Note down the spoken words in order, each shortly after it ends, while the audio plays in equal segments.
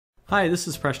Hi, this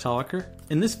is Presh Talwalkar.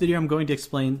 In this video, I'm going to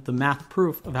explain the math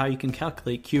proof of how you can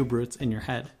calculate cube roots in your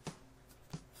head.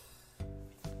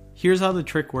 Here's how the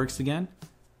trick works again.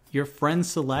 Your friend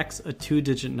selects a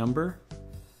 2-digit number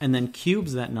and then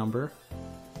cubes that number,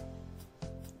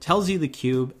 tells you the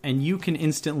cube, and you can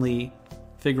instantly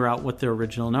figure out what their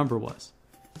original number was.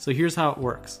 So here's how it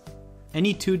works.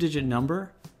 Any 2-digit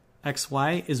number,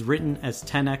 xy, is written as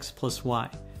 10x plus y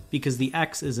because the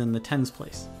x is in the tens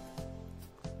place.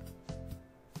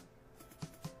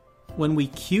 When we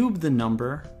cube the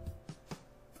number,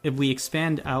 if we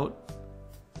expand out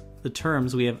the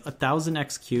terms, we have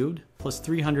 1000x cubed plus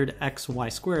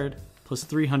 300xy squared plus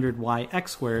 300yx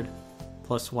squared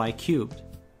plus y cubed.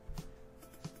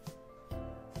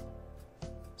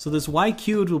 So this y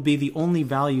cubed will be the only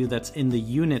value that's in the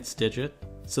units digit.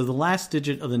 So the last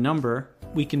digit of the number,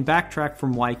 we can backtrack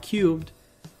from y cubed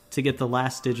to get the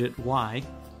last digit y.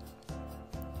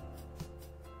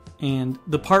 And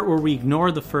the part where we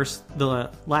ignore the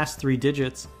last 3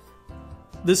 digits,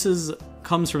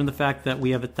 comes from the fact that we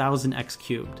have 1000x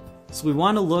cubed. So we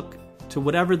want to look to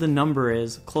whatever the number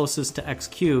is closest to x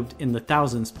cubed in the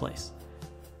thousands place.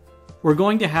 We're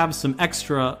going to have some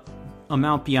extra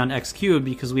amount beyond x cubed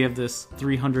because we have this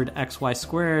 300xy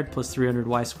squared plus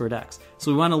 300y squared x.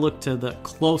 So we want to look to the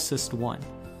closest one.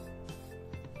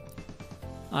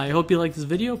 I hope you like this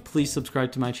video. Please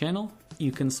subscribe to my channel.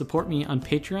 You can support me on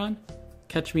Patreon,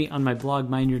 catch me on my blog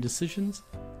Mind Your Decisions,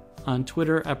 on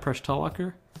Twitter at Presh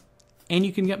Talwalkar, and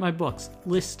you can get my books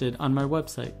listed on my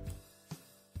website.